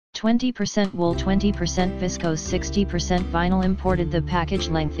20% wool, 20% viscose, 60% vinyl imported. The package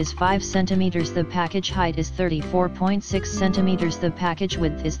length is 5 cm. The package height is 34.6 cm. The package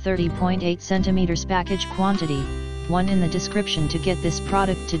width is 30.8 cm. Package quantity: 1 in the description to get this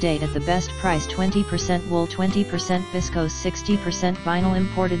product today at the best price. 20% wool, 20% viscose, 60% vinyl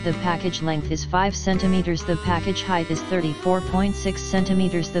imported. The package length is 5 cm. The package height is 34.6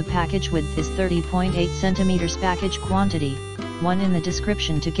 cm. The package width is 30.8 cm. Package quantity: 1 in the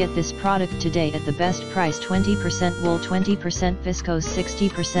description to get this product today at the best price. 20% wool, 20% viscose,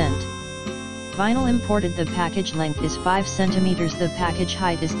 60% vinyl imported. The package length is 5 cm. The package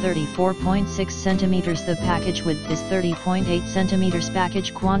height is 34.6 cm. The package width is 30.8 cm.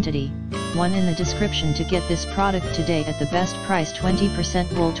 Package quantity: 1 in the description to get this product today at the best price.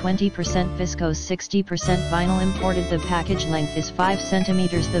 20% wool, 20% viscose, 60% vinyl imported. The package length is 5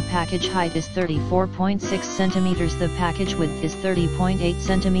 cm. The package height is 34.6 cm. The package width is 30.8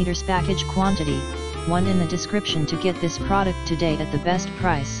 cm. Package quantity: 1 in the description to get this product today at the best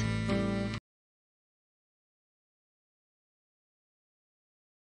price.